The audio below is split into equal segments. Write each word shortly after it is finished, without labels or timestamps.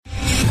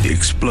The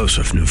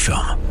explosive new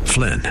film,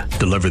 Flynn,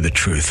 deliver the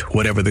truth,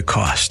 whatever the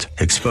cost,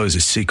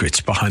 exposes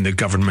secrets behind the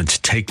government's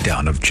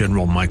takedown of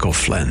General Michael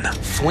Flynn.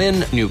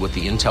 Flynn knew what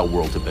the intel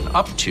world had been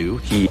up to.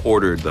 He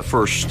ordered the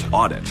first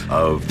audit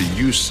of the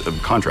use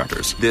of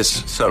contractors.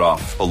 This set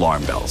off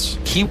alarm bells.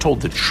 He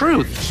told the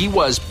truth. He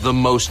was the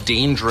most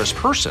dangerous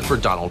person for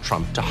Donald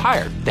Trump to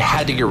hire. They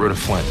had to get rid of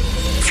Flynn.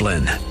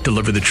 Flynn,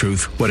 deliver the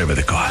truth, whatever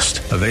the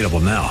cost. Available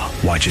now.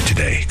 Watch it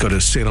today. Go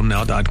to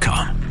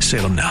salemnow.com.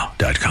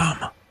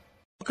 salemnow.com.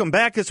 Welcome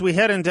back as we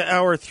head into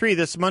Hour 3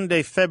 this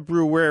Monday,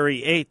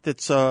 February 8th.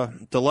 It's a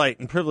delight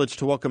and privilege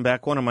to welcome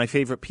back one of my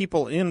favorite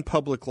people in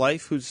public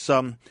life who's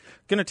going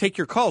to take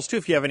your calls, too.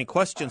 If you have any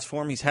questions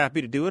for him, he's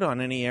happy to do it on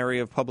any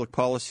area of public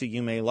policy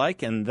you may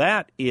like. And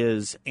that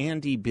is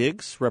Andy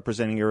Biggs,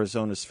 representing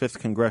Arizona's 5th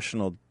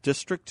Congressional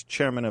District,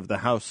 chairman of the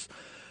House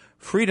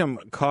Freedom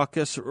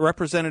Caucus.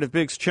 Representative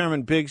Biggs,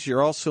 Chairman Biggs,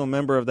 you're also a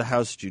member of the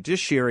House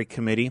Judiciary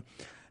Committee.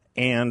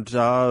 And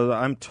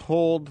I'm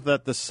told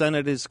that the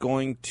Senate is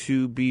going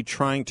to be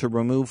trying to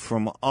remove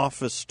from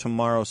office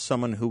tomorrow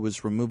someone who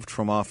was removed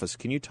from office.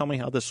 Can you tell me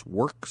how this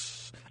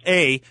works?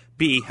 A,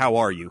 B, how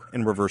are you,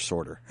 in reverse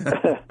order?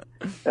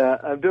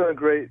 I'm doing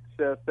great,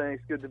 Seth.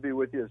 Thanks. Good to be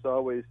with you as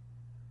always.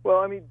 Well,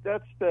 I mean,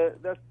 that's the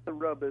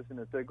rub, isn't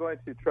it? They're going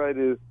to try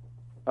to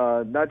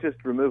not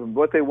just remove him.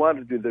 What they want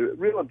to do, the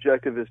real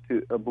objective is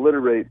to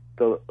obliterate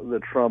the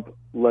Trump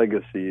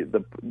legacy,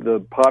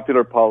 the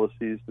popular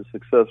policies, the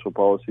successful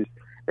policies,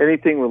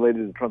 anything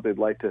related to Trump they'd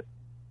like to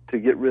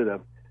get rid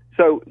of.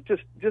 So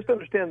just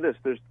understand this.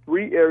 There's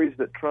 3 areas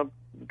that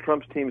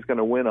Trump's team is going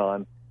to win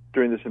on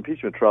during this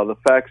impeachment trial, the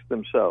facts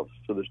themselves.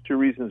 So there's 2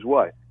 reasons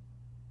why.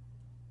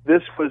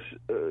 This was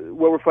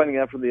what we're finding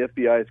out from the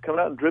FBI. It's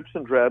coming out in drips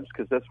and drabs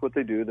because that's what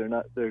they do.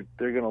 They're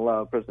going to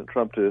allow President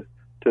Trump to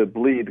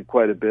bleed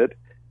quite a bit.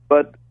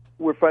 But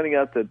we're finding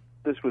out that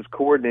this was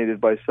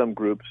coordinated by some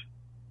groups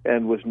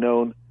and was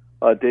known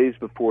days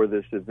before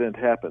this event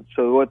happened.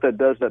 So what that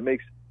does, that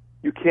makes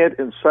you can't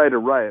incite a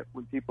riot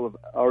when people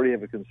already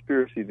have a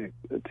conspiracy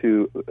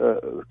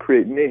to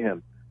create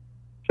mayhem.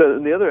 So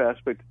and the other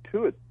aspect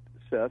to it,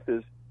 Seth,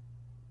 is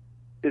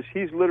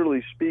he's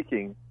literally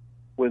speaking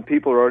when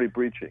people are already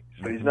breaching.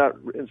 So he's not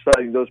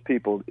inciting those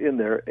people in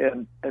there,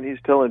 and he's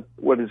telling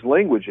what his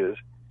language is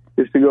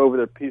to go over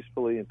there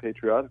peacefully and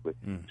patriotically.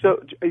 Mm-hmm.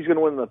 So he's going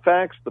to win the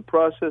facts, the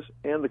process,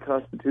 and the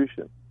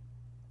Constitution.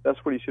 That's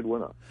what he should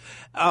win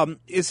on.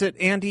 Is it,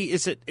 Andy?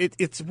 Is it?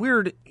 It's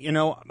weird. You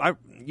know,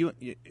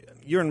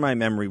 your and my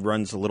memory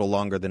runs a little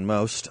longer than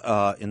most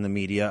in the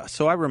media.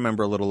 So I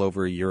remember a little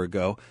over a year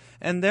ago,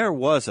 and there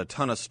was a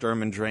ton of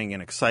sturm and drang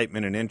and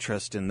excitement and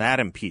interest in that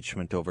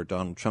impeachment over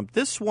Donald Trump.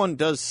 This one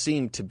does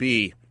seem to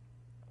be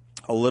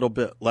a little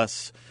bit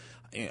less.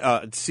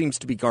 It seems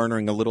to be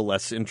garnering a little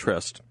less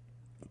interest.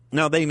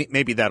 Now,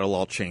 maybe that'll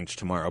all change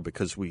tomorrow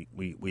because we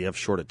have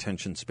short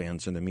attention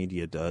spans and the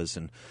media does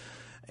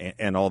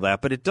and all that.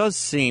 But it does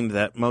seem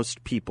that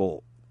most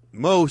people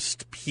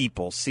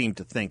seem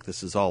to think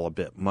this is all a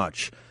bit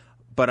much.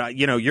 But,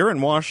 you're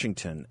in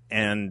Washington,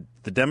 and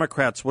the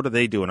Democrats, what are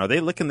they doing? Are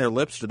they licking their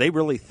lips? Do they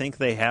really think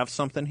they have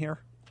something here?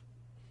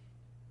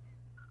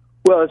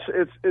 Well,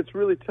 it's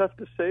really tough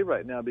to say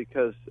right now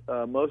because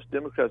most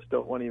Democrats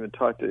don't want to even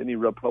talk to any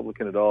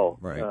Republican at all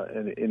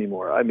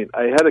anymore. I mean,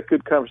 I had a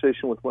good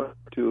conversation with 1 or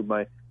 2 of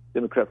my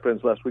Democrat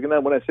friends last week,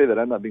 and when I say that,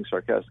 I'm not being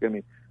sarcastic. I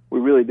mean, we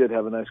really did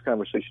have a nice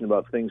conversation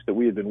about things that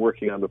we had been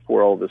working on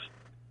before all this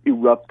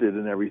erupted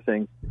and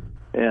everything,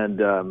 and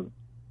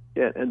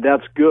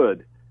that's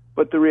good.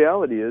 But the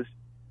reality is,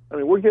 I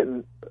mean, we're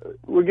getting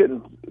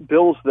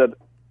bills that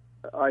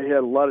I had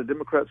a lot of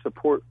Democrat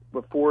support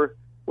before,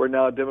 where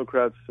now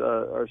Democrats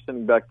are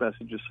sending back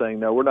messages saying,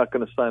 no, we're not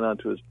going to sign on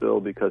to his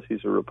bill because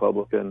he's a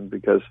Republican,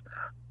 because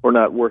we're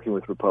not working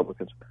with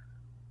Republicans.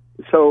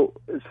 So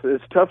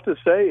it's tough to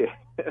say,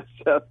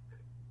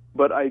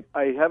 but I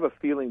have a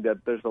feeling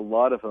that there's a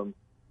lot of them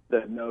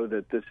that know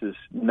that this is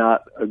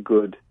not a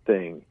good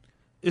thing.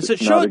 Does it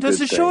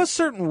show a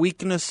certain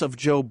weakness of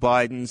Joe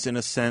Biden's, in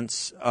a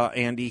sense,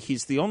 Andy?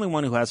 He's the only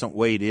one who hasn't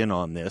weighed in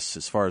on this,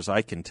 as far as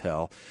I can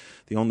tell.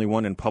 The only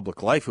one in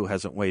public life who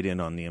hasn't weighed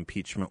in on the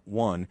impeachment,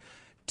 1.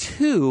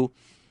 2,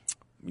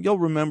 you'll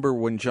remember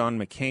when John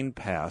McCain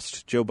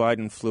passed, Joe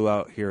Biden flew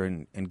out here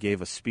and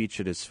gave a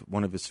speech at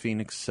one of his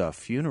Phoenix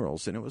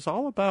funerals, and it was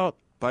all about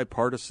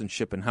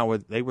bipartisanship and how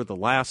they were the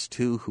last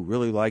 2 who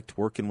really liked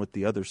working with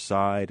the other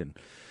side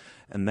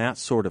and that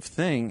sort of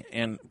thing.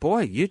 And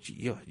boy,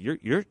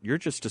 you're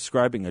just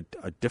describing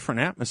a different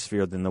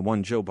atmosphere than the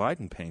one Joe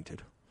Biden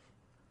painted.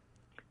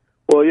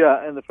 Well,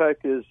 yeah, and the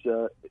fact is,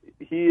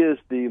 he is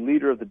the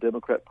leader of the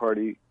Democrat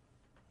Party,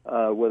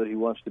 whether he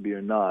wants to be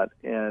or not,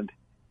 and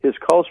his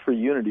calls for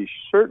unity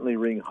certainly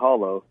ring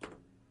hollow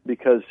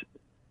because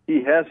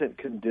he hasn't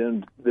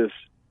condemned this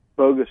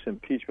bogus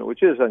impeachment,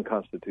 which is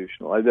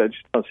unconstitutional. I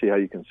just don't see how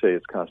you can say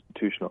it's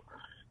constitutional.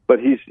 But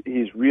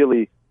he's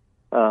really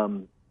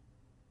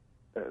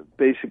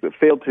basically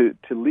failed to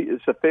lead.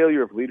 It's a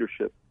failure of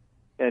leadership,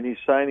 and he's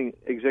signing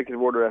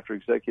executive order after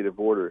executive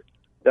order.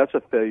 That's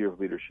a failure of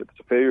leadership. It's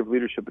a failure of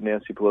leadership of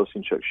Nancy Pelosi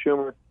and Chuck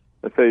Schumer.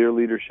 a failure of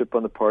leadership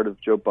on the part of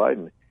Joe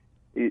Biden.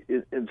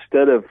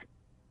 Instead of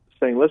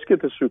saying, let's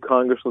get this through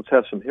Congress, let's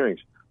have some hearings.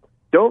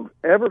 Don't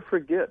ever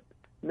forget,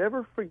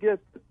 never forget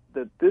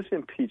that this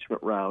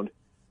impeachment round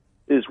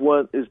is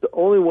the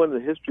only one in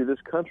the history of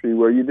this country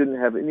where you didn't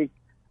have any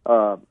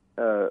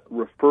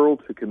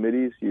referral to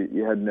committees.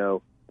 You had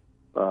no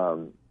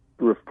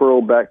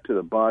referral back to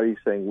the body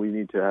saying we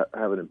need to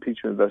have an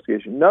impeachment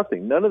investigation.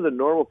 Nothing. None of the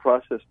normal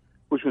process,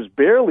 which was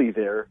barely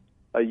there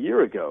a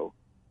year ago.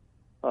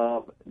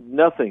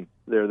 Nothing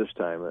there this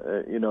time.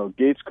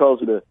 Gates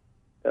calls it a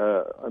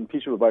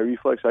impeachment by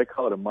reflex. I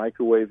call it a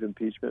microwave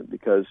impeachment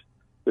because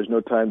there's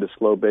no time to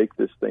slow bake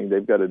this thing.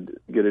 They've got to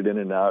get it in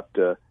and out.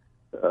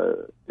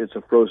 It's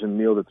a frozen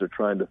meal that they're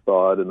trying to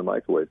thaw out in the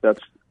microwave.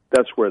 That's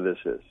where this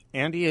is.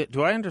 Andy,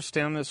 do I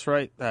understand this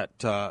right,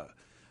 that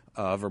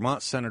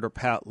Vermont Senator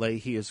Pat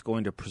Leahy is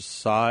going to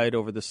preside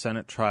over the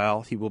Senate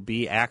trial? He will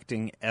be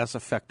acting as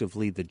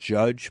effectively the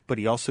judge, but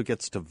he also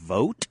gets to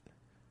vote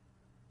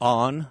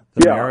on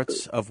the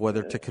merits of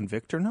whether to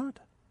convict or not?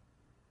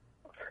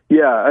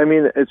 Yeah, I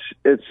mean, it's.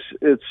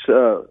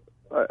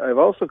 I've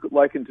also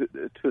likened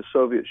it to a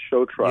Soviet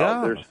show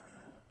trial. Yeah.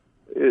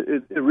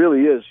 It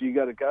really is. You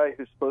got a guy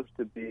who's supposed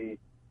to be.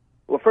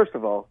 Well, first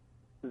of all,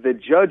 the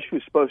judge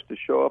who's supposed to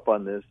show up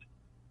on this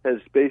has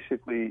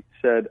basically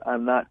said,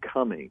 "I'm not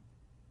coming."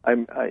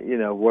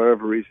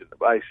 Whatever reason.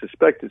 I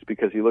suspect it's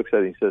because he looks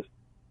at it and he says,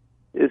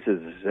 "It's a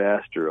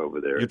disaster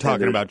over there." You're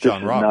talking about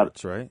John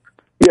Roberts, right?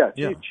 Yeah,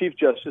 Chief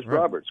Justice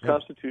Roberts. Yeah.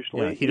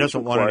 Constitutionally, he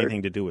doesn't want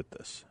anything to do with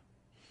this.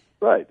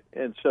 Right,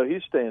 and so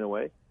he's staying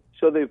away.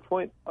 So they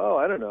point,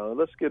 I don't know,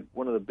 let's get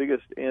one of the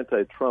biggest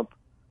anti-Trump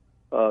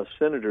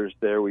senators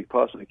there we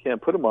possibly can,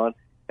 put him on,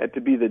 and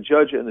to be the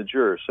judge and the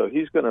juror. So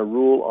he's going to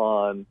rule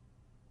on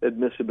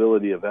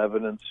admissibility of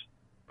evidence,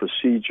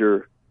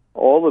 procedure,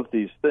 all of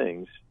these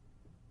things.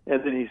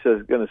 And then he's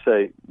going to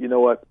say, you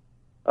know what,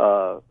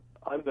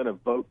 I'm going to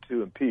vote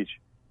to impeach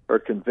or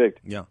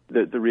convict. Yeah.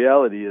 The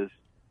reality is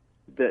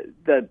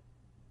that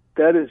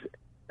is,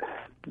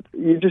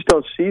 you just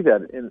don't see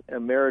that in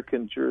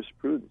American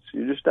jurisprudence.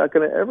 You're just not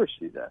going to ever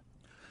see that.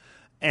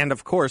 And,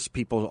 of course,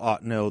 people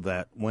ought to know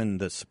that when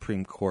the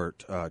Supreme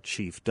Court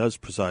chief does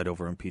preside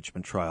over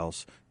impeachment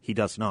trials, he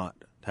does not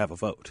have a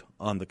vote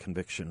on the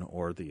conviction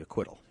or the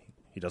acquittal.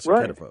 He doesn't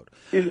get a vote.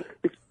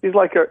 He's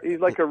like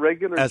a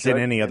regular as judge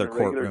in any other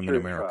courtroom in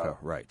America.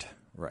 Trial.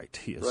 Right.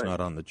 He is not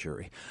on the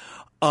jury.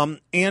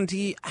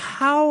 Andy,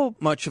 how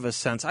much of a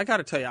sense? I got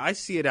to tell you, I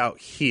see it out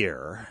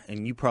here,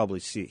 and you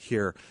probably see it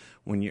here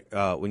when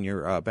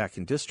you're back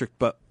in district.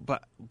 But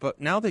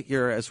now that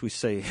you're, as we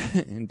say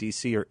in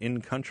D.C. or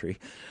in country,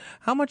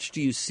 how much do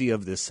you see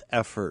of this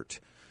effort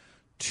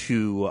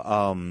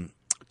to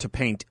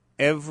paint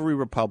every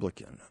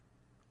Republican,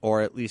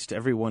 or at least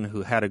everyone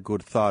who had a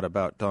good thought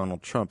about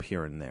Donald Trump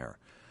here and there,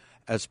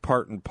 as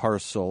part and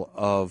parcel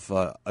of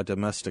a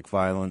domestic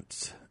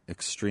violence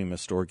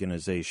extremist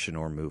organization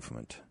or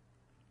movement?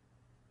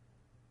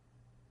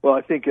 Well,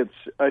 I think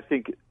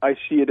I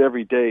see it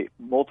every day,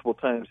 multiple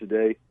times a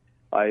day.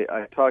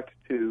 I talked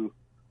to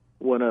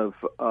one of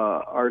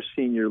our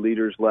senior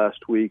leaders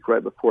last week,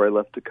 right before I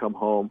left to come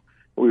home.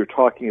 We were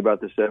talking about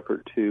this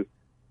effort to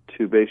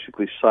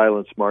basically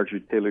silence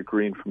Marjorie Taylor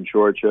Greene from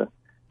Georgia,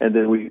 and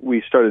then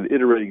we started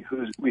iterating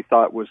who we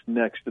thought was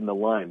next in the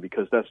line,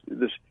 because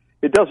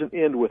it doesn't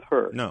end with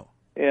her. No.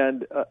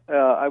 And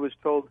I was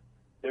told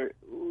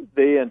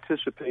they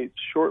anticipate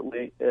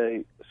shortly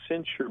a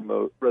censure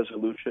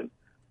resolution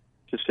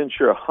to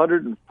censure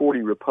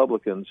 140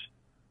 Republicans,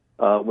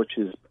 which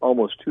is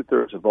almost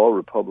 2/3 of all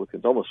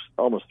Republicans, almost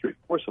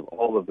 3/4 of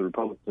all of the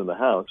Republicans in the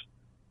House,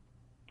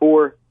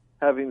 for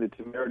having the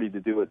temerity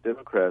to do what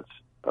Democrats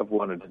have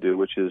wanted to do,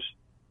 which is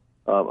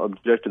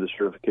object to the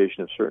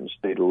certification of certain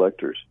state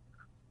electors.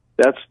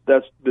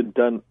 That's been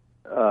done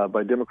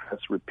by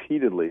Democrats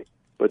repeatedly,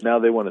 but now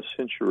they want to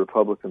censure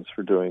Republicans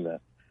for doing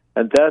that,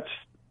 and that's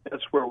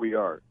where we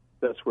are.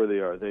 That's where they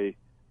are. They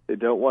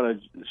don't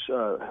want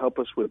to help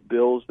us with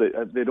bills. They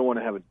don't want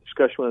to have a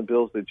discussion on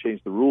bills. They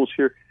change the rules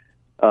here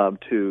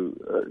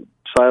to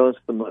silence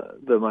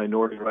the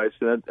minority rights.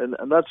 And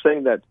I'm not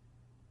saying that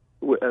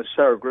as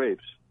sour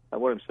grapes.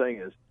 What I'm saying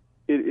is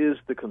it is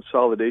the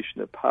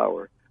consolidation of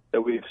power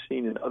that we've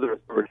seen in other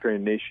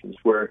authoritarian nations,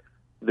 where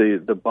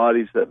the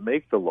bodies that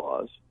make the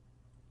laws,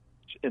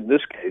 in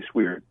this case,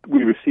 we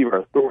receive our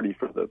authority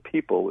from the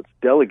people. It's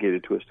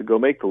delegated to us to go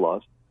make the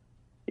laws.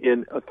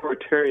 In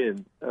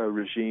authoritarian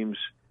regimes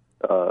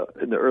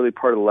in the early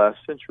part of the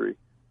last century,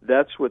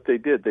 that's what they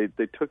did.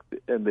 They took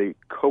and they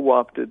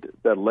co-opted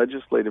that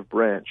legislative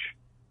branch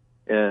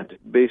and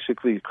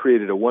basically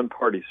created a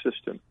one-party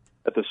system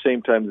at the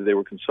same time that they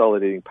were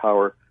consolidating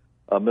power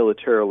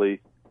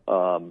militarily,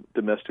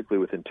 domestically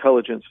with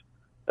intelligence,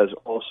 as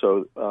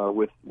also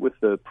with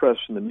the press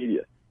and the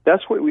media.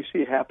 That's what we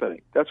see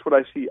happening. That's what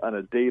I see on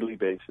a daily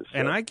basis.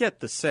 And I get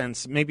the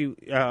sense, maybe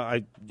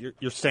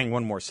you're staying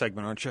one more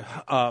segment, aren't you?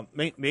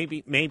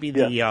 Maybe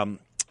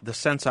the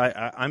sense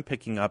I'm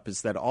picking up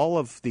is that all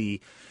of the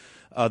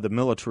the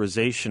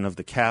militarization of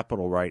the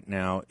Capitol right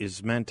now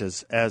is meant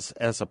as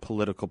a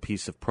political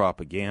piece of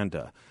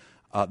propaganda,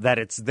 that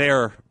it's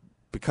there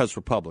because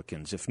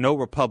Republicans. If no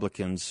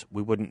Republicans,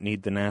 we wouldn't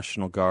need the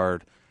National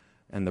Guard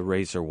and the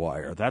razor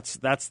wire. That's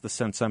the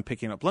sense I'm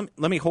picking up. Let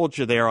me hold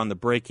you there on the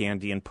break,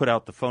 Andy, and put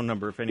out the phone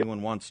number if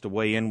anyone wants to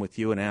weigh in with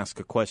you and ask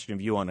a question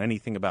of you on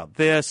anything about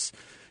this,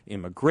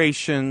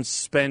 immigration,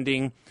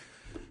 spending.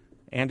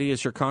 Andy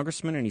is your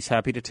congressman, and he's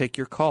happy to take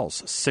your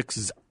calls.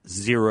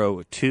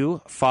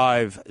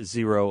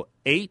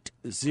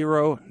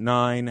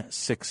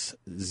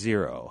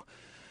 602-508-0960.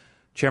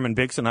 Chairman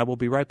Biggs and I will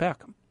be right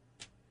back.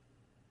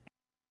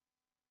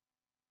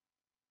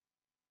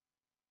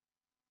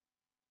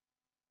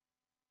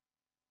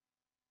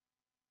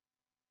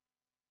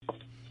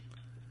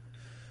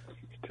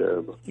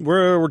 Terrible.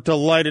 We're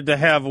delighted to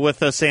have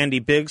with us Andy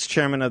Biggs,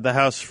 chairman of the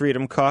House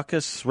Freedom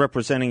Caucus,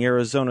 representing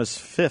Arizona's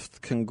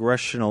 5th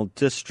Congressional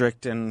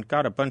District, and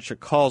got a bunch of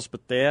calls,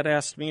 but they had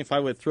asked me if I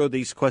would throw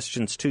these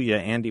questions to you,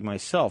 Andy,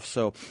 myself.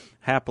 So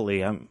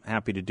I'm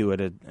happy to do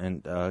it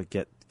and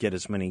get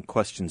as many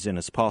questions in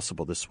as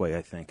possible this way,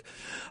 I think.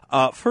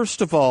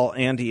 First of all,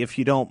 Andy, if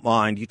you don't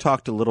mind, you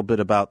talked a little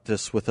bit about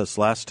this with us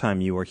last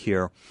time you were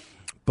here,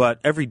 but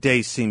every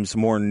day seems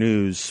more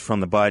news from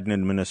the Biden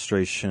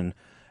administration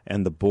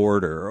and the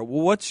border.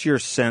 What's your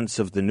sense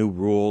of the new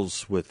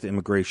rules with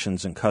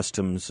immigrations and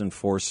customs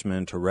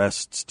enforcement,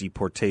 arrests,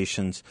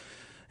 deportations,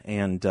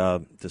 and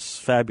this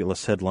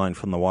fabulous headline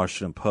from the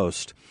Washington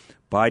Post,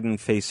 Biden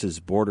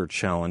faces border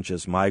challenge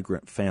as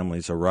migrant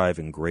families arrive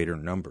in greater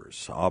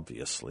numbers.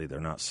 Obviously, they're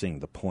not seeing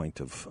the point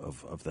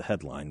of the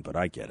headline, but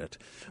I get it.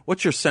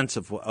 What's your sense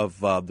of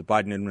the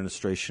Biden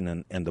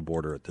administration and the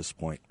border at this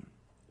point?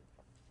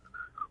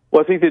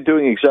 Well, I think they're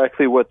doing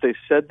exactly what they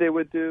said they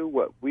would do,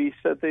 what we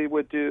said they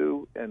would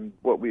do, and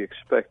what we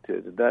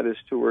expected. And that is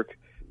to work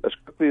as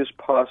quickly as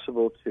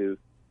possible to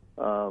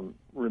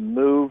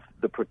remove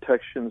the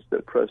protections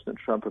that President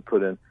Trump had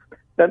put in.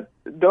 And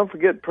don't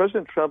forget,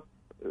 President Trump,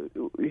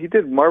 he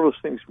did marvelous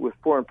things with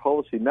foreign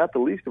policy, not the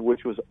least of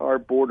which was our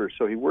border.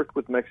 So he worked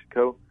with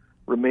Mexico,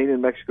 remain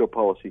in Mexico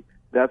policy.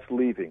 That's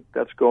leaving.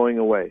 That's going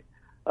away.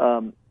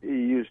 He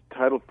used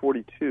Title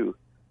 42.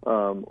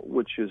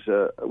 Which is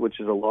a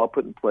law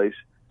put in place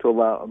to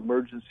allow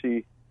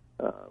emergency,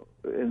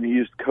 and he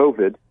used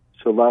COVID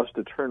to allow us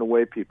to turn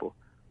away people.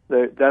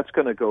 That's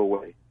going to go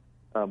away.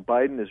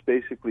 Biden is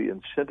basically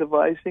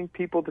incentivizing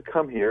people to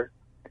come here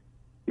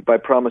by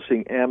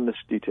promising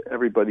amnesty to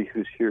everybody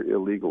who's here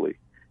illegally.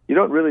 You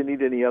don't really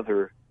need any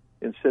other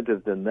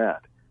incentive than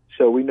that.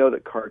 So we know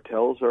that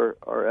cartels are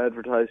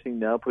advertising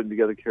now, putting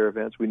together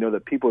caravans. We know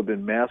that people have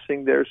been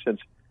massing there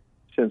since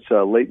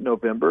late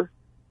November.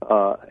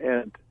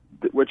 And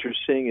what you're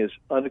seeing is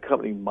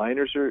unaccompanied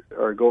minors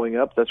are going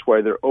up. That's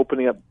why they're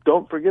opening up.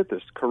 Don't forget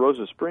this,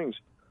 Carrizo Springs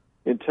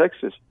in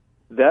Texas.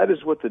 That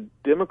is what the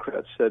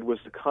Democrats said was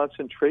the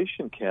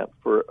concentration camp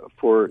for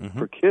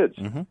kids.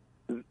 Mm-hmm.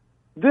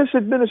 This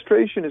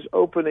administration is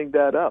opening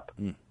that up.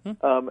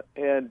 Mm-hmm.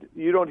 And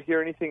you don't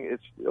hear anything.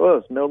 It's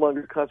no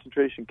longer a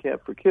concentration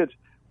camp for kids.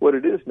 What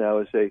it is now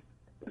is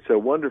it's a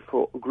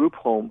wonderful group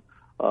home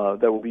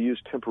that will be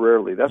used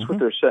temporarily. That's what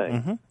they're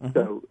saying. Mm-hmm,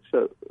 mm-hmm.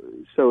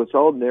 So it's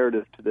all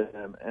narrative to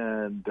them,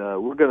 and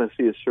we're going to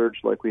see a surge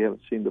like we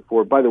haven't seen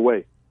before. By the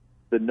way,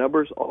 the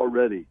numbers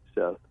already,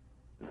 Seth,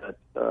 that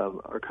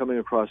are coming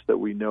across that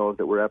we know of,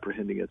 that we're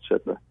apprehending,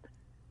 etc.,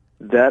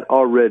 that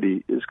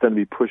already is going to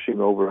be pushing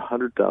over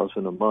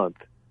 100,000 a month,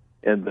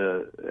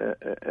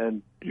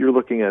 and you're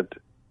looking at,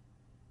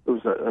 it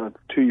was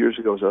 2 years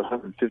ago, it was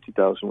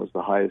 150,000 was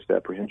the highest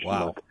apprehension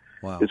month.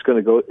 Wow. It's going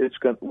to go.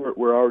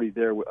 We're already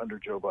there under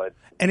Joe Biden.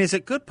 And is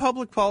it good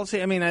public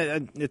policy? I mean,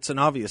 it's an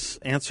obvious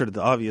answer to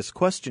the obvious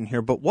question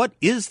here, but what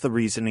is the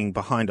reasoning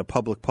behind a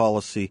public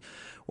policy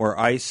where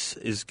ICE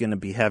is going to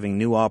be having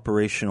new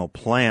operational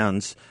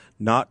plans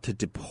not to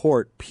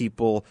deport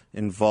people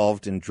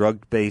involved in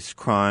drug-based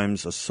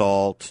crimes,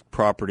 assault,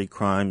 property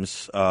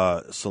crimes,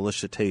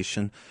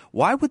 solicitation?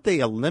 Why would they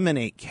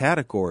eliminate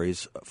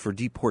categories for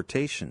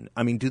deportation?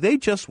 I mean, do they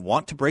just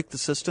want to break the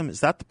system? Is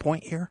that the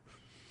point here?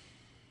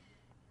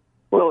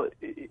 Well,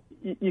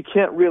 you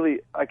can't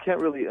really. I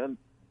can't really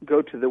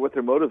go to what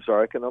their motives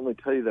are. I can only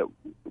tell you that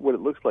what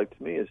it looks like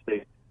to me is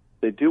they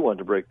do want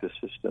to break the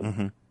system.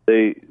 Mm-hmm.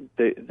 They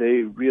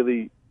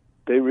really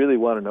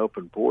want an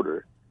open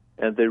border,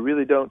 and they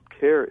really don't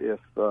care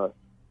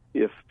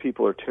if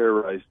people are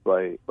terrorized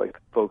by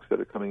folks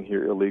that are coming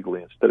here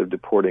illegally instead of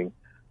deporting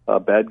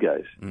bad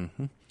guys.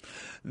 Mm-hmm.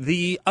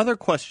 The other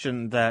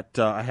question that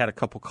I had a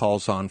couple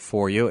calls on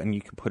for you, and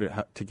you can put it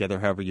together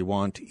however you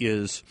want,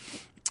 is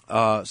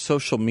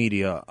social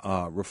media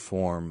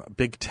reform,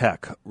 big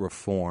tech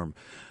reform.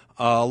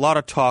 A lot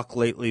of talk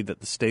lately that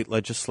the state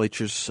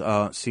legislatures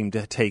seem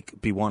to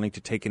be wanting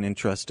to take an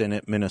interest in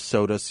it.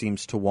 Minnesota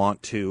seems to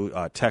want to.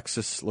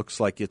 Texas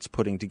looks like it's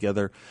putting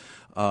together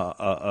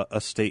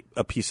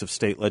a piece of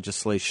state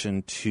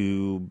legislation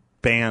to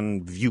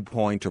ban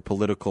viewpoint or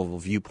political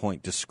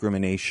viewpoint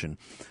discrimination.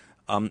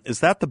 Is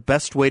that the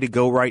best way to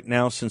go right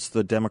now since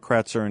the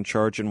Democrats are in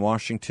charge in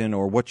Washington,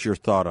 or what's your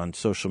thought on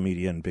social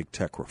media and big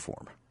tech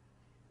reform?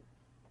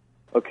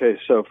 Okay,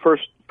 so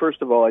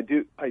first of all, I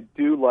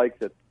do like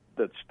that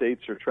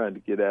states are trying to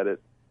get at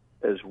it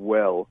as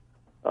well.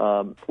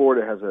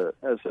 Florida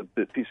has a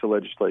piece of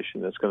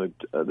legislation that's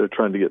they're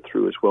trying to get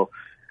through as well.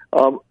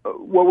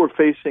 What we're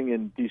facing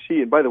in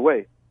D.C., and by the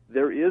way,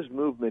 there is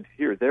movement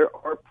here. There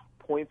are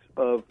points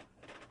of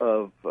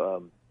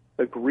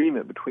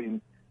agreement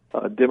between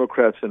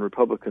Democrats and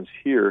Republicans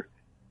here.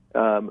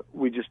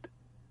 We're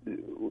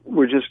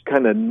just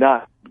kind of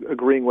not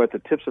agreeing what the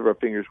tips of our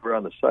fingers were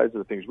on the sides of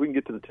the fingers. We can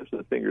get to the tips of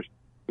the fingers.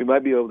 We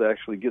might be able to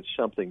actually get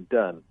something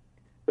done.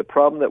 The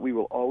problem that we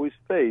will always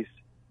face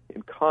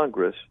in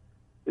Congress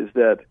is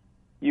that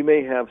you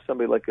may have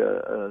somebody like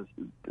a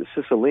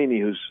Cicilline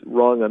who's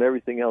wrong on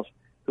everything else,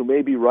 who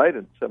may be right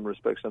in some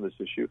respects on this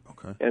issue,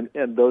 okay.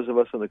 and those of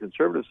us on the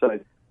conservative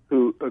side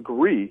who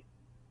agree.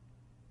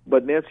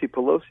 But Nancy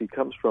Pelosi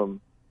comes from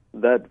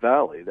that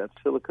valley, that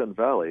Silicon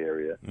Valley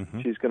area.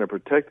 Mm-hmm. She's going to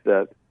protect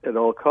that at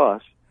all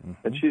costs,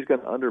 mm-hmm. and she's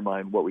going to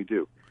undermine what we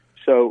do.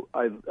 So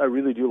I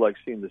really do like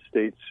seeing the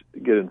states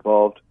get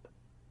involved.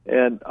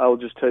 And I'll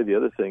just tell you the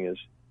other thing is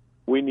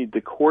we need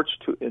the courts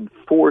to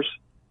enforce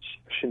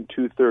Section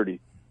 230.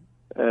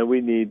 And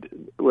we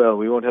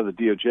won't have the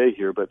DOJ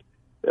here, but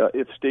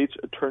if states'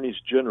 attorneys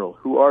general,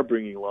 who are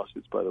bringing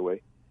lawsuits, by the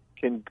way,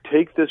 can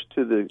take this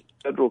to the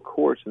federal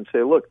courts and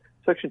say, look,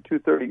 Section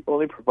 230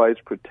 only provides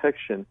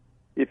protection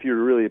if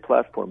you're really a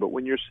platform. But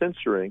when you're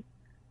censoring,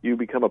 you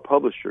become a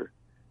publisher.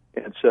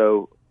 And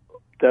so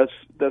that's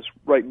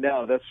right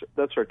now,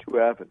 that's our two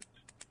avenues,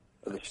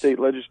 the state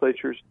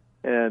legislatures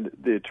and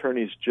the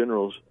attorneys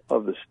generals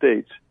of the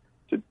states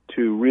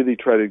to really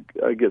try to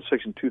get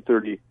Section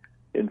 230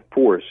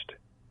 enforced.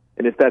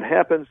 And if that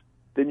happens,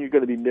 then you're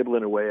going to be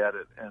nibbling away at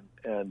it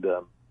and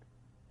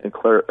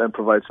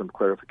provide some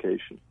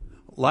clarification.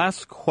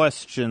 Last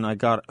question, I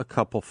got a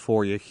couple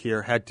for you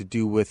here, had to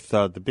do with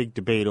the big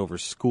debate over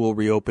school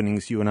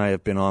reopenings. You and I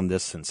have been on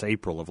this since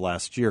April of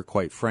last year,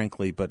 quite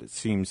frankly, but it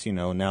seems,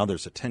 now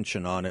there's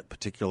attention on it,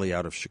 particularly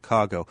out of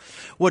Chicago.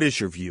 What is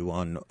your view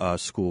on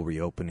school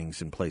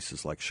reopenings in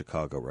places like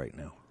Chicago right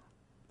now?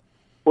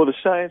 Well, the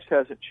science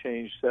hasn't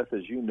changed, Seth,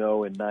 as you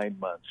know, in 9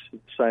 months. The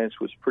science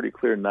was pretty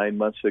clear 9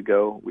 months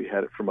ago. We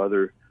had it from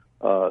other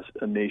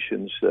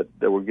nations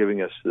that were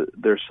giving us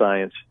their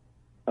science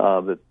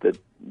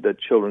that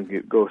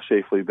children go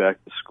safely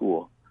back to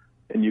school,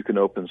 and you can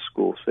open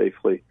school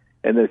safely.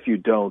 And if you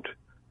don't,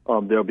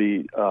 there'll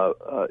be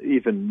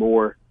even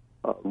more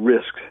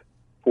risk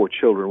for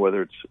children,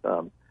 whether it's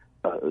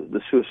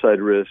the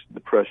suicide risk,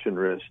 depression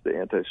risk, the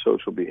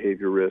antisocial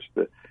behavior risk,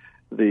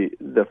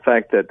 the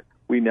fact that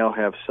we now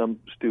have some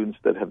students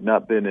that have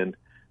not been in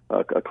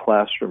a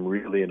classroom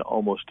really in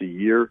almost a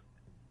year.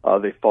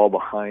 They fall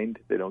behind.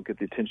 They don't get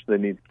the attention they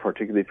need,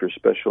 particularly for a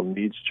special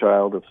needs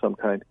child of some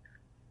kind.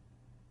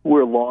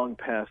 We're long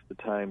past the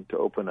time to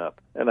open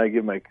up. And I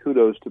give my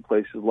kudos to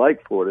places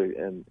like Florida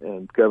and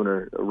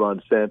Governor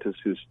Ron DeSantis,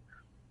 who's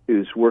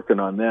working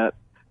on that,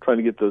 trying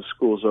to get those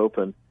schools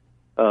open.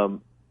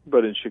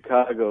 But in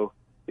Chicago,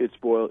 it's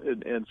boiled,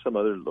 and some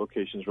other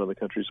locations around the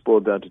country, it's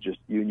boiled down to just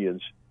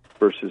unions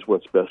versus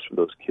what's best for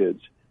those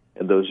kids.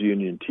 And those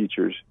union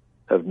teachers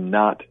have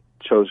not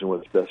chosen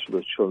what's best for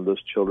those children.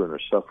 Those children are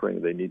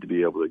suffering. They need to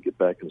be able to get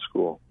back in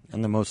school.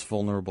 And the most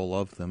vulnerable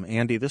of them.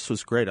 Andy, this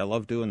was great. I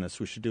love doing this.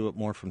 We should do it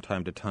more from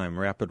time to time.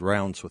 Rapid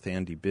Rounds with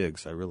Andy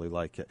Biggs. I really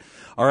like it.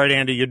 All right,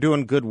 Andy, you're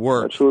doing good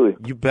work.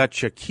 Absolutely. You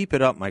betcha. Keep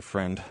it up, my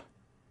friend.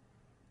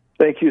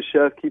 Thank you,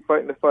 Seth. Keep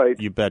fighting the fight.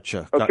 You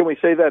betcha. Oh, can we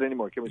say that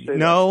anymore? Can we say that?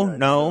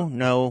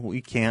 No,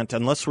 we can't,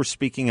 unless we're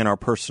speaking in our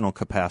personal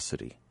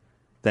capacity.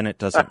 Then it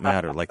doesn't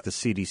matter, like the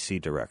CDC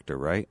director,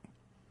 right?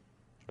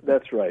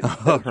 That's right.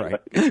 All right.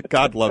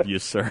 God love you,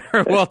 sir.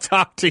 We'll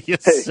talk to you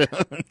soon.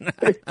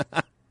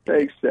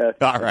 Thanks, Seth.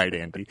 All right,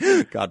 Andy.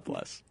 God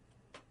bless.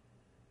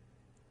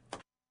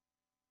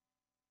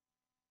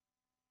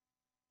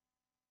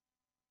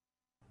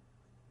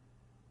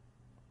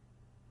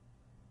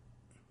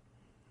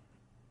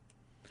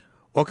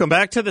 Welcome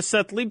back to the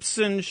Seth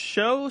Leibsohn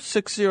Show,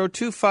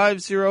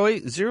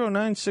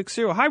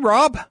 602-508-0960. Hi,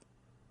 Rob.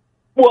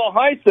 Well,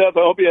 hi, Seth.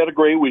 I hope you had a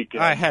great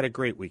weekend. I had a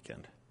great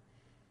weekend.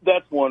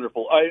 That's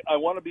wonderful. I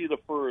want to be the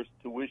first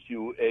to wish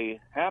you a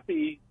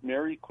happy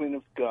Mary Queen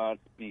of Scots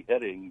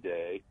beheading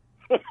day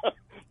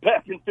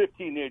back in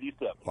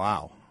 1587.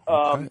 Wow.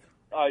 Okay.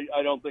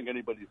 I don't think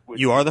anybody's wishing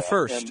You are the that.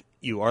 first. And,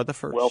 you are the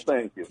first. Well,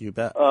 thank you. You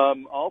bet.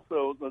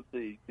 Also, let's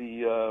see,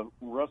 the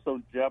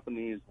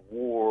Russo-Japanese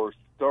War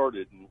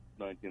started in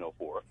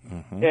 1904.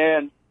 Mm-hmm.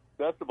 And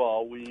best of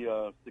all, we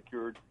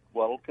secured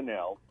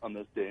Guadalcanal on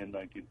this day in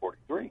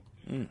 1943.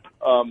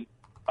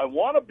 I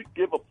want to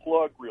give a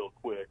plug real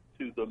quick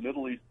to the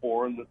Middle East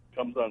Forum that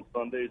comes on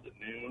Sundays at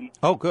noon.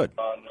 Oh, good.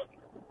 On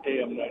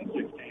AM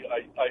 960.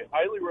 I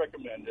highly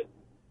recommend it.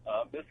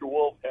 Mr.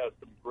 Wolf has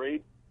some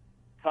great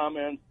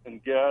comments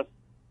and guests.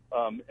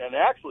 And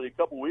actually, a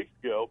couple weeks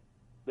ago,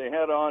 they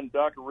had on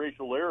Dr.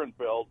 Rachel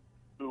Ehrenfeld,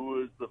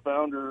 who is the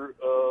founder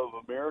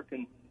of the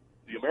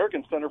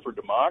American Center for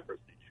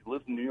Democracy. She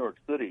lives in New York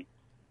City,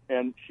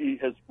 and she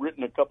has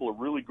written a couple of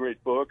really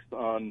great books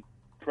on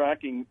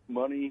tracking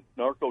money,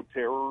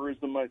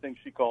 narco-terrorism, I think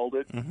she called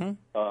it,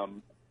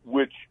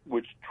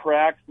 which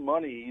tracks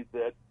money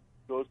that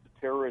goes to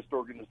terrorist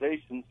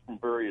organizations from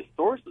various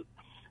sources.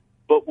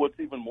 But what's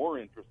even more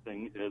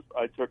interesting is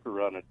I took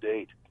her on a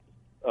date.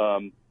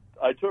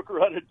 I took her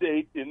on a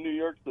date in New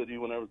York City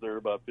when I was there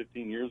about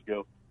 15 years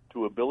ago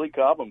to a Billy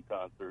Cobham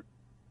concert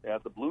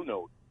at the Blue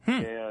Note,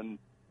 and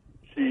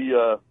she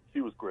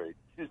was great.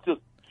 She's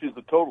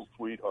a total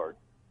sweetheart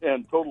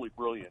and totally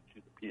brilliant.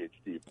 She's a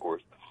PhD, of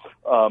course.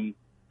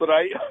 But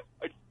I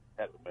just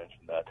had to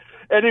mention that.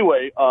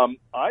 Anyway,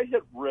 I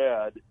had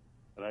read,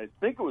 and I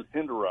think it was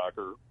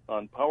Hinderaker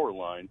on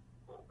Powerline,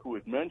 who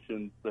had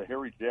mentioned the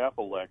Harry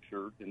Jaffa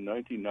lecture in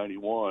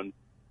 1991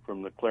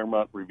 from the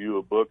Claremont Review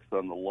of Books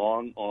on the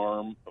long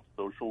arm of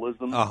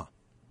socialism. Yes.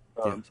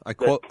 I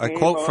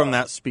quote from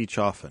that speech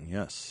often,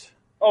 yes.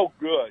 Oh,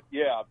 good,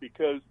 yeah,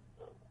 because,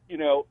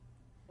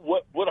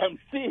 what I'm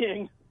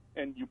seeing,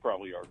 and you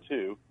probably are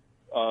too,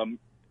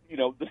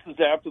 this is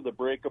after the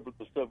breakup of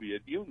the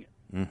Soviet Union.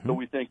 Mm-hmm. So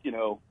we think,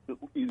 the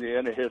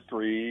end of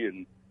history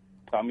and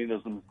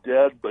communism's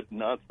dead, but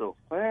not so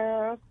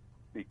fast,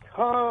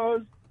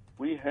 because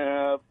we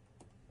have,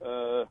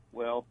 the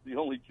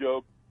only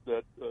joke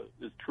that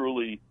is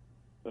truly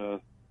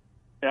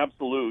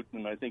absolute,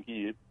 and I think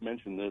he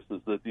mentioned this,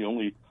 is that the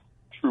only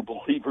true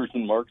believers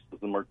in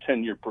Marxism are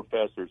tenured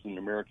professors in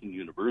American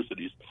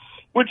universities,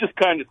 which is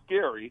kind of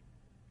scary.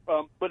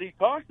 But he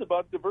talks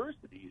about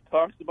diversity. He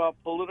talks about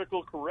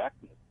political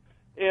correctness.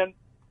 And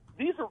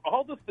these are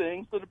all the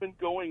things that have been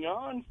going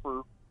on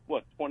for,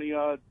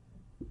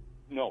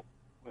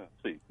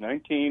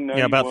 1991.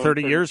 Yeah, about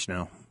 30 years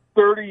now.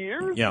 30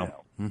 years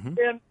now. Mm-hmm.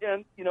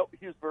 And he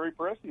was very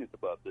prescient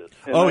about this.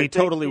 And he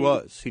totally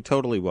was. He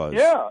totally was.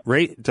 Yeah.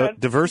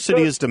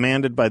 Diversity is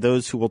demanded by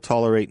those who will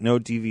tolerate no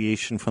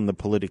deviation from the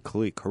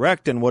politically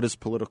correct. And what is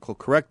political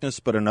correctness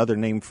but another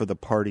name for the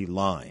party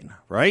line,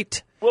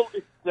 right? Well,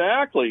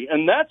 exactly.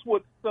 And that's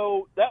what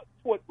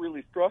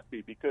really struck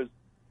me, because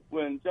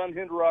when John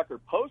Hinderaker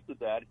posted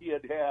that, he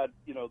had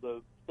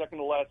the second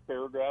to last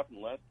paragraph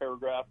and last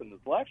paragraph in his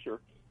lecture.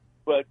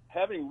 But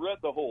having read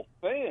the whole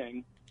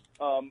thing,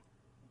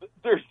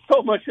 there's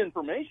so much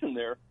information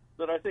there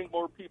that I think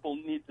more people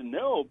need to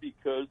know,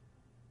 because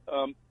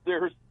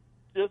there's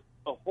just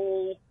a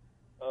whole,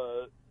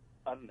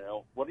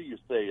 what do you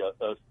say,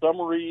 a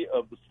summary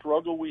of the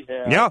struggle we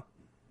have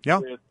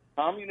with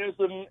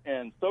communism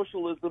and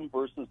socialism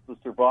versus the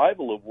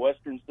survival of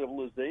Western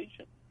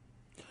civilization.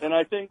 And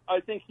I think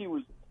he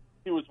was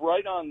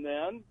right on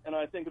then, and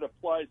I think it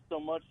applies so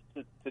much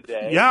to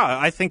today. Yeah,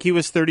 I think he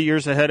was 30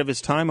 years ahead of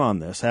his time on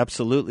this.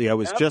 Absolutely. I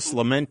was just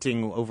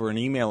lamenting over an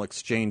email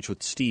exchange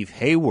with Steve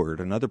Hayward,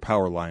 another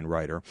Powerline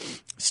writer.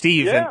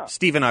 Steve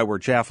and I were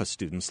Jaffa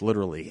students,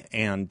 literally.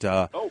 And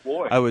oh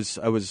boy. I was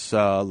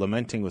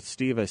lamenting with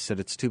Steve. I said,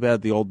 it's too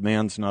bad the old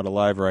man's not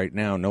alive right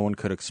now. No one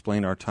could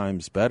explain our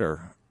times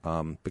better,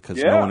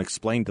 because no one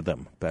explained to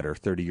them better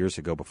 30 years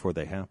ago before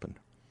they happened.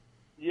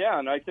 Yeah,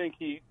 and I think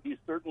he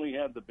certainly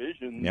had the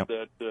vision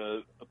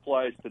that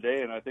applies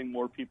today, and I think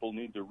more people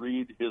need to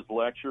read his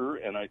lecture,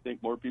 and I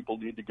think more people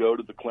need to go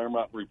to the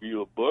Claremont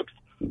Review of Books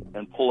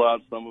and pull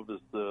out some of his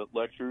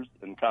lectures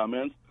and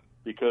comments,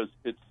 because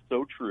it's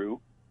so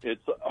true.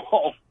 It's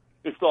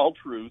all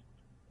truth,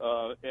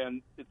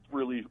 and it's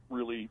really,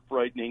 really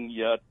frightening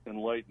yet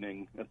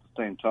enlightening at the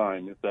same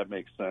time, if that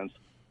makes sense.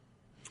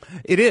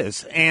 It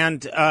is,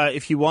 and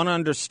if you want to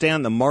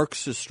understand the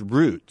Marxist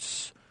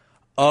roots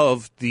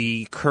of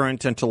the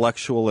current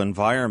intellectual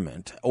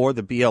environment, or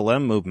the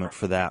BLM movement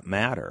for that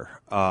matter,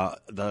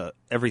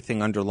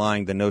 everything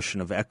underlying the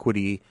notion of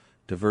equity,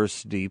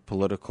 diversity,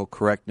 political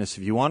correctness,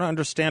 if you want to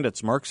understand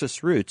its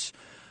Marxist roots,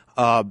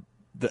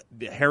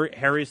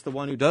 Harry is the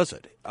one who does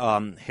it.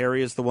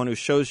 Harry is the one who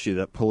shows you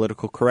that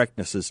political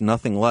correctness is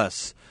nothing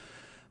less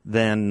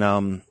than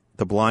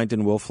the blind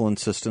and willful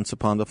insistence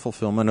upon the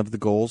fulfillment of the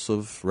goals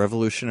of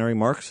revolutionary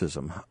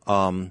Marxism,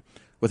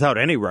 without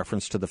any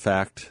reference to the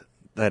fact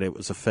that it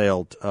was a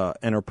failed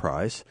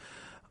enterprise,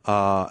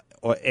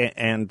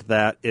 and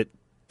that it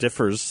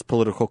differs,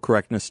 political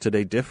correctness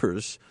today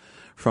differs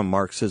from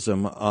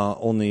Marxism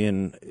only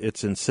in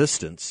its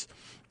insistence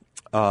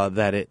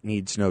that it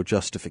needs no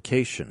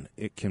justification.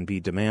 It can be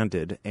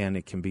demanded and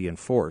it can be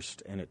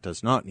enforced, and it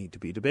does not need to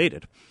be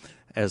debated.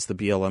 As the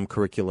BLM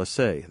curricula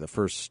say, the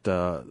first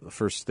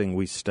thing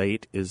we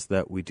state is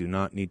that we do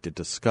not need to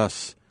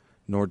discuss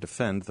nor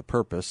defend the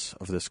purpose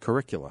of this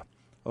curricula.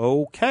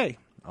 Okay,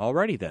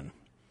 alrighty then.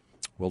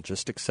 We'll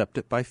just accept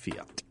it by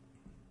fiat.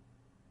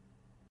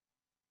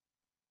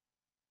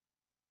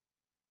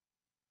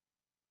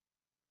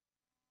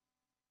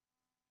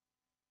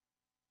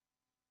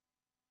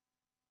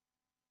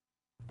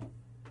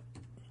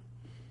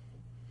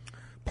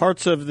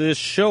 Parts of this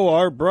show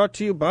are brought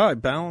to you by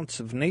Balance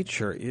of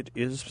Nature. It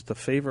is the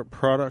favorite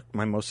product,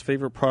 my most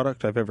favorite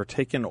product I've ever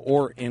taken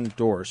or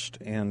endorsed,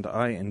 and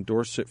I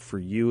endorse it for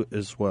you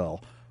as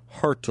well.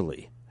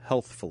 heartily,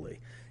 healthfully.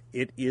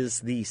 It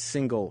is the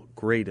single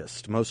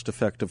greatest, most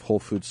effective whole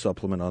food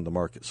supplement on the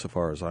market so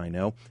far as I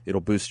know.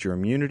 It'll boost your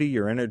immunity,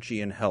 your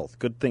energy, and health.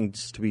 Good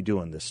things to be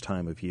doing this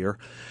time of year.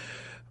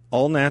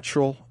 All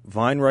natural,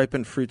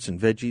 vine-ripened fruits and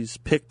veggies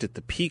picked at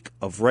the peak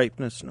of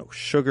ripeness. No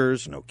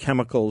sugars, no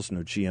chemicals,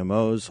 no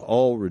GMOs,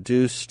 all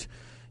reduced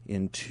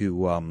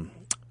into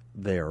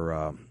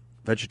their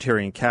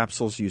vegetarian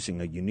capsules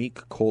using a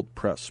unique cold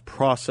press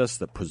process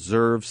that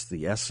preserves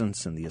the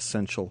essence and the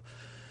essential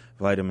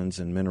vitamins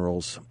and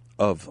minerals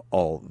of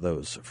all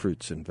those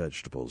fruits and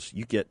vegetables.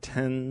 You get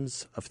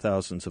tens of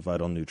thousands of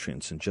vital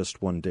nutrients in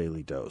just one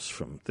daily dose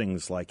from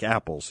things like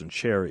apples and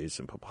cherries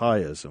and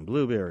papayas and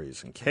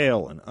blueberries and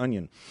kale and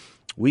onion,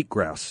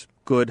 wheatgrass.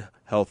 Good,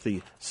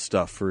 healthy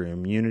stuff for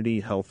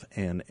immunity, health,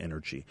 and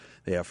energy.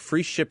 They have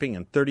free shipping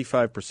and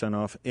 35%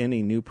 off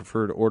any new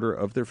preferred order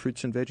of their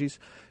fruits and veggies.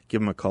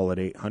 Give them a call at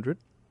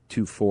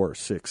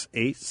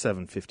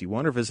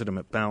 800-2468-751 or visit them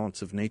at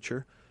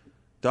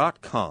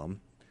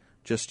balanceofnature.com.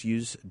 Just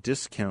use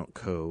discount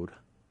code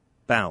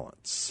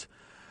BALANCE.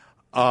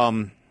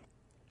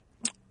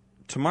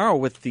 Tomorrow,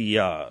 with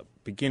the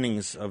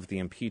beginnings of the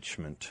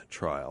impeachment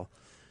trial,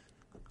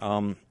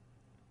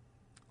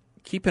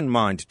 keep in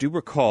mind, do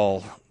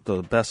recall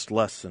the best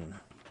lesson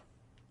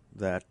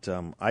that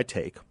I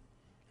take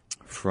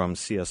from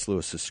C.S.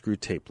 Lewis's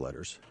Screwtape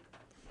Letters,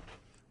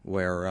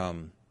 where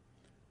old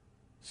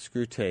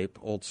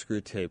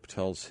Screwtape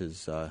tells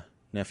his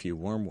nephew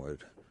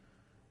Wormwood,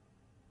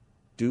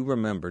 do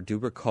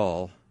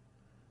recall,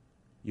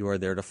 you are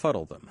there to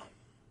fuddle them.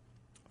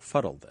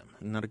 Fuddle them.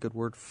 Isn't that a good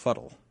word?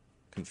 Fuddle.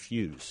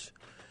 Confuse.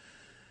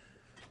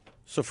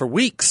 So for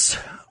weeks,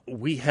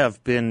 we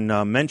have been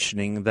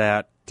mentioning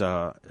that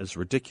as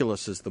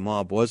ridiculous as the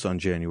mob was on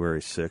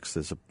January 6th,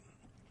 as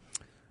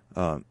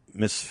a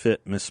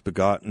misfit,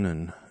 misbegotten,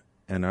 and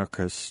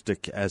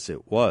anarchistic as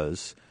it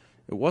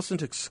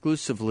wasn't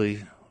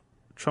exclusively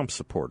Trump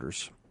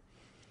supporters.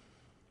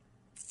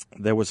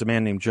 There was a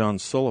man named John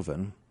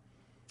Sullivan,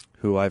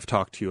 who I've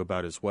talked to you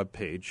about his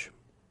webpage,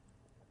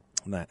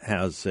 that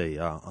has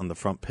on the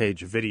front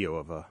page a video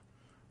of a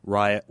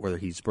riot where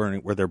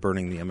they're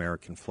burning the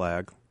American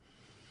flag,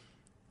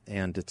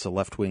 and it's a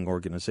left-wing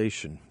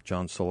organization.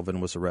 John Sullivan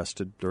was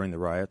arrested during the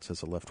riots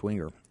as a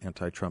left-winger,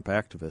 anti-Trump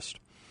activist.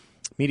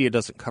 Media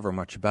doesn't cover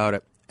much about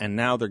it, and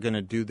now they're going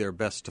to do their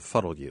best to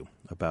fuddle you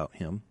about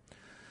him.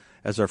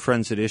 As our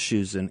friends at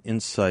Issues and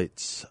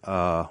Insights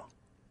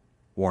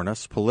warn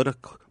us,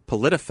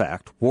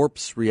 PolitiFact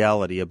warps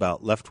reality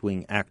about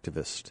left-wing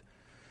activists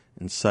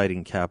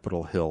inciting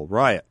Capitol Hill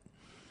riot.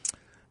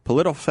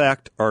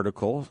 PolitiFact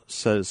article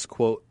says,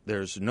 quote,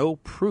 there's no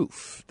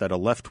proof that a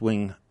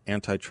left-wing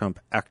anti-Trump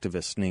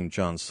activist named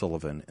John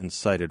Sullivan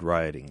incited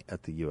rioting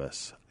at the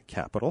U.S.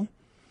 Capitol.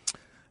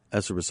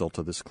 As a result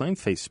of this claim,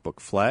 Facebook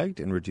flagged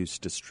and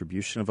reduced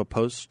distribution of a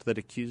post that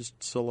accused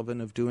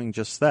Sullivan of doing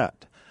just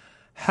that.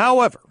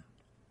 However,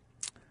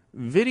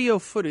 video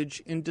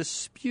footage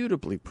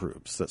indisputably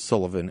proves that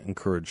Sullivan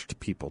encouraged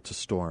people to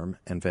storm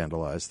and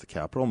vandalize the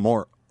Capitol.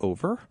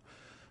 Moreover,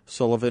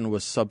 Sullivan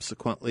was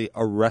subsequently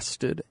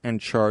arrested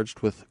and charged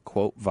with,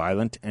 quote,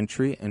 violent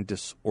entry and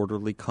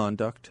disorderly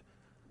conduct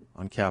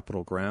on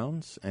Capitol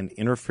grounds and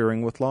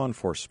interfering with law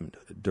enforcement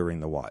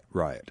during the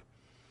riot.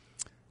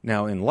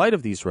 Now, in light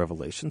of these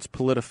revelations,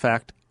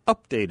 PolitiFact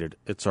updated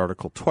its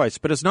article twice,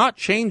 but has not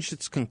changed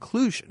its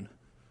conclusion,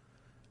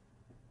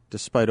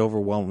 despite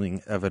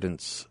overwhelming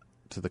evidence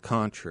to the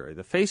contrary.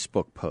 The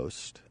Facebook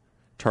post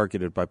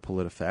targeted by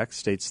PolitiFact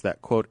states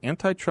that, quote,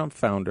 anti-Trump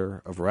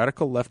founder of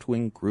radical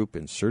left-wing group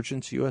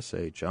Insurgents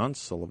USA, John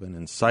Sullivan,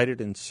 incited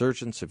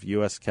insurgents of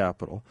U.S.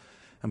 Capitol,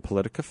 and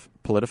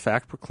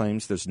PolitiFact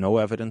proclaims there's no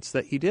evidence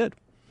that he did.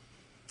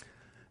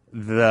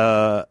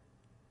 The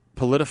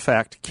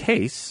PolitiFact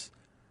case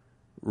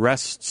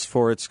rests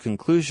for its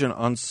conclusion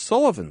on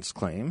Sullivan's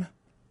claim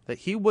that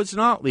he was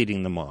not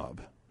leading the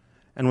mob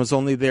and was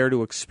only there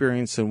to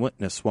experience and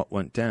witness what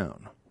went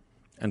down.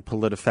 And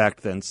PolitiFact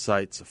then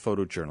cites a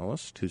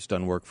photojournalist who's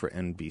done work for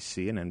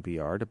NBC and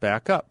NPR to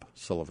back up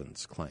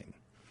Sullivan's claim.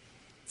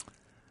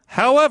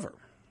 However,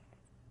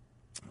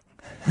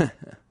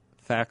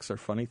 facts are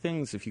funny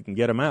things if you can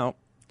get them out,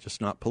 just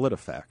not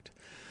PolitiFact.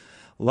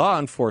 Law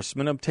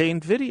enforcement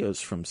obtained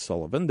videos from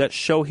Sullivan that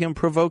show him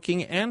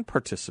provoking and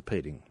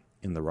participating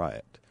in the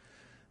riot.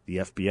 The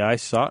FBI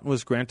sought and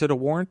was granted a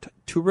warrant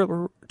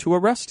to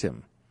arrest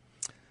him.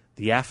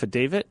 The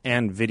affidavit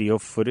and video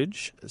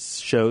footage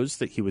shows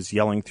that he was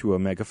yelling through a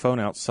megaphone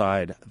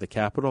outside the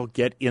Capitol,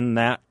 get in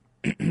that,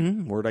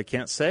 word I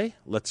can't say,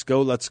 let's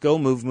go,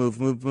 move, move,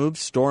 move, move,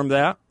 storm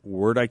that,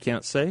 word I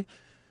can't say,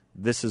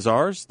 this is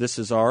ours, this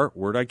is our,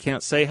 word I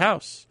can't say,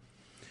 house.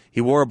 He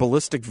wore a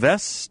ballistic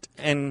vest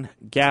and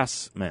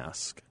gas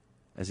mask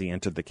as he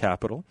entered the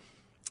Capitol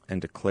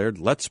and declared,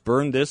 let's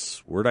burn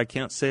this, word I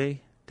can't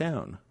say,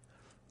 down.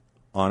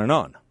 On and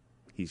on,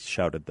 he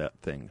shouted that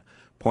thing.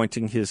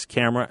 Pointing his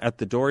camera at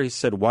the door, he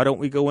said, why don't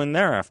we go in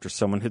there? After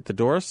someone hit the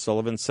door,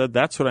 Sullivan said,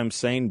 that's what I'm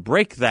saying,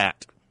 break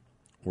that,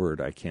 word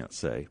I can't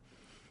say.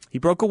 He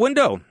broke a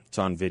window, it's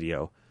on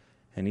video,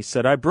 And he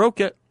said, I broke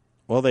it.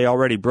 Well, they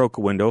already broke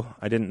a window.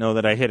 I didn't know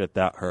that I hit it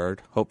that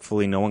hard.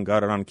 Hopefully no one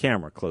got it on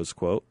camera, close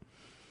quote.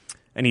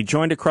 And he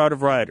joined a crowd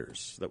of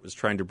rioters that was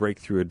trying to break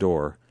through a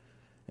door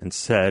and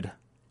said,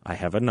 I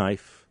have a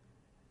knife.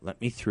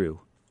 Let me through.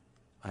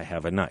 I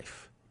have a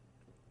knife.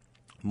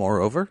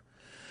 Moreover,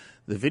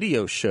 the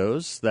video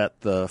shows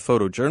that the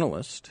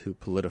photojournalist who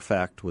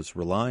PolitiFact was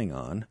relying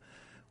on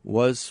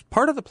was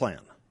part of the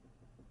plan,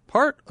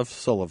 part of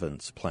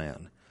Sullivan's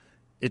plan.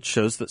 It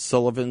shows that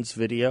Sullivan's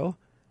video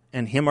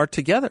and him are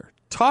together,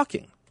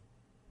 talking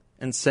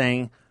and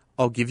saying,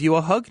 I'll give you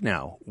a hug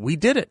now. We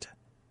did it.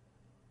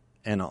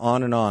 And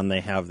on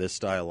they have this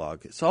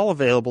dialogue. It's all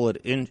available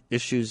at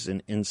Issues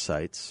and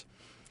Insights.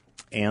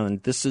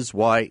 And this is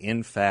why,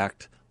 in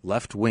fact,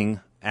 left-wing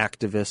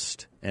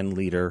activist and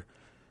leader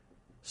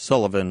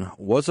Sullivan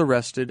was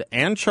arrested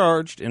and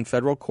charged in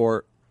federal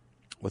court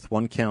with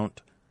 1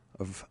 count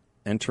of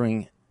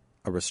entering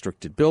a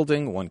restricted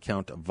building, 1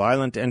 count of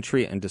violent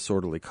entry and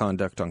disorderly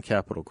conduct on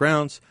Capitol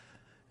grounds,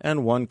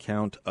 and 1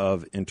 count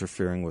of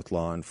interfering with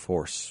law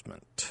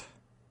enforcement.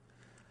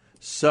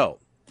 So,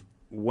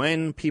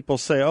 when people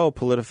say, oh,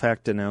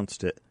 PolitiFact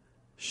announced it,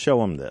 show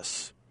them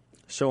this.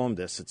 Show them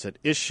this. It's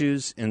at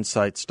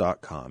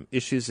issuesinsights.com.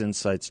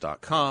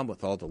 Issuesinsights.com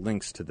with all the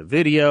links to the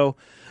video.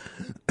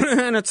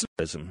 And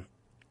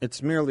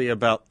it's merely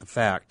about the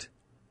fact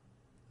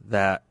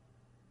that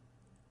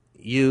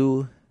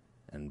you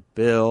and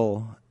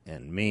Bill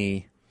and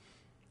me,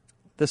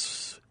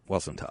 this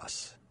wasn't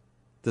us.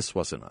 This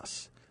wasn't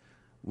us.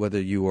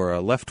 Whether you are a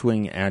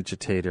left-wing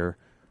agitator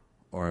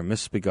or a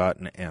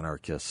misbegotten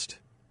anarchist,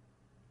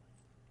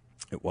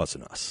 it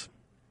wasn't us.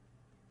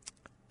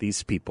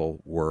 These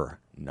people were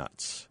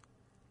nuts.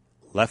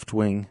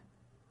 Left-wing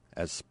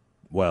as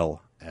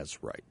well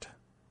as right.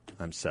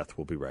 I'm Seth.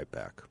 We'll be right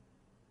back.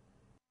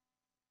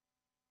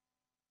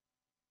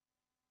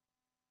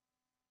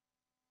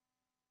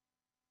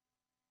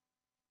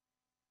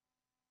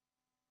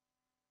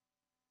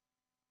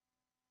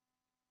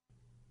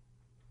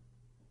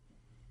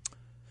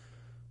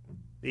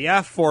 The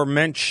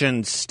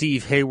aforementioned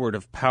Steve Hayward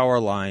of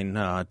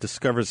Powerline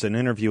discovers an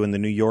interview in the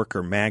New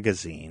Yorker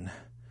magazine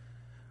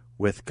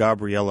with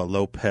Gabriela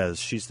Lopez.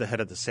 She's the head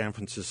of the San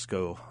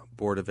Francisco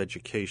Board of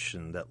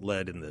Education that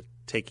led in the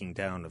taking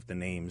down of the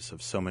names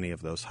of so many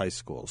of those high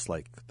schools,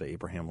 like the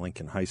Abraham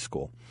Lincoln High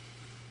School.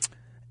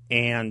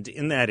 And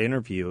in that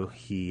interview,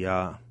 he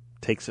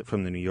takes it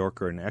from the New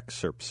Yorker and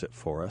excerpts it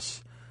for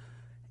us.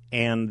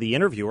 And the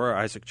interviewer,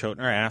 Isaac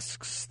Chotiner,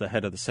 asks the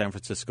head of the San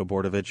Francisco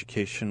Board of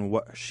Education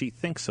what she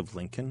thinks of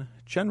Lincoln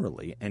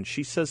generally. And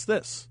she says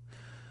this: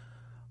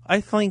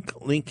 I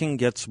think Lincoln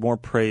gets more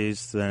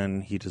praise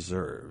than he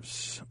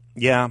deserves.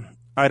 Yeah,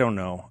 I don't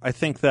know. I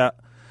think that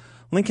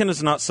Lincoln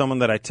is not someone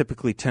that I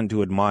typically tend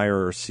to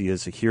admire or see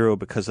as a hero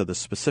because of the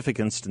specific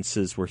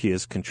instances where he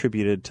has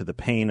contributed to the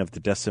pain of the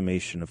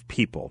decimation of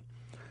people.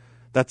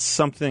 That's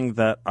something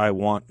that I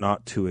want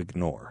not to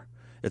ignore.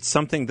 It's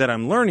something that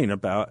I'm learning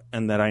about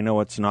and that I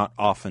know it's not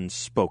often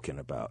spoken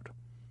about.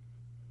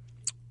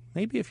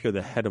 Maybe if you're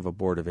the head of a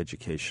board of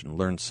education,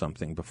 learn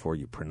something before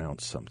you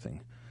pronounce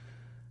something.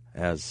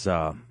 As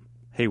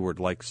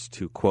Hayward likes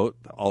to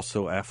quote, the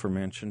also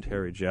aforementioned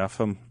Harry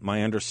Jaffa,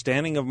 my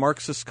understanding of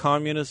Marxist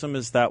communism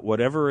is that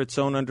whatever its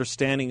own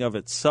understanding of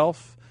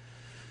itself,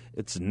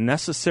 its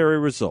necessary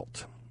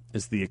result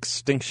is the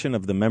extinction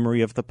of the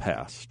memory of the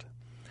past.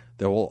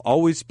 There will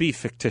always be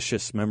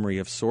fictitious memory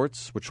of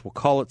sorts, which will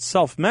call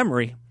itself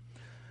memory,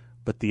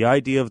 but the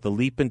idea of the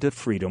leap into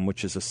freedom,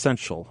 which is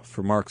essential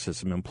for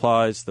Marxism,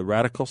 implies the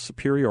radical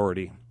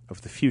superiority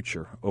of the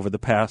future over the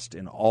past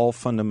in all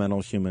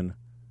fundamental human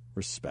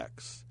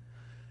respects.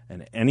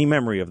 And any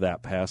memory of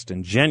that past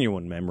and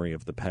genuine memory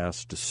of the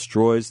past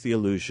destroys the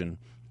illusion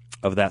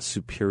of that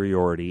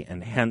superiority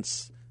and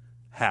hence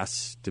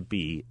has to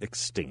be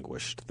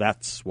extinguished.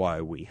 That's why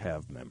we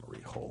have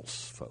memory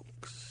holes,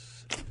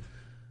 folks.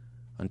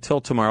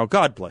 Until tomorrow,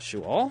 God bless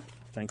you all.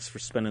 Thanks for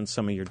spending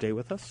some of your day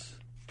with us.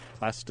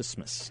 Class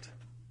dismissed.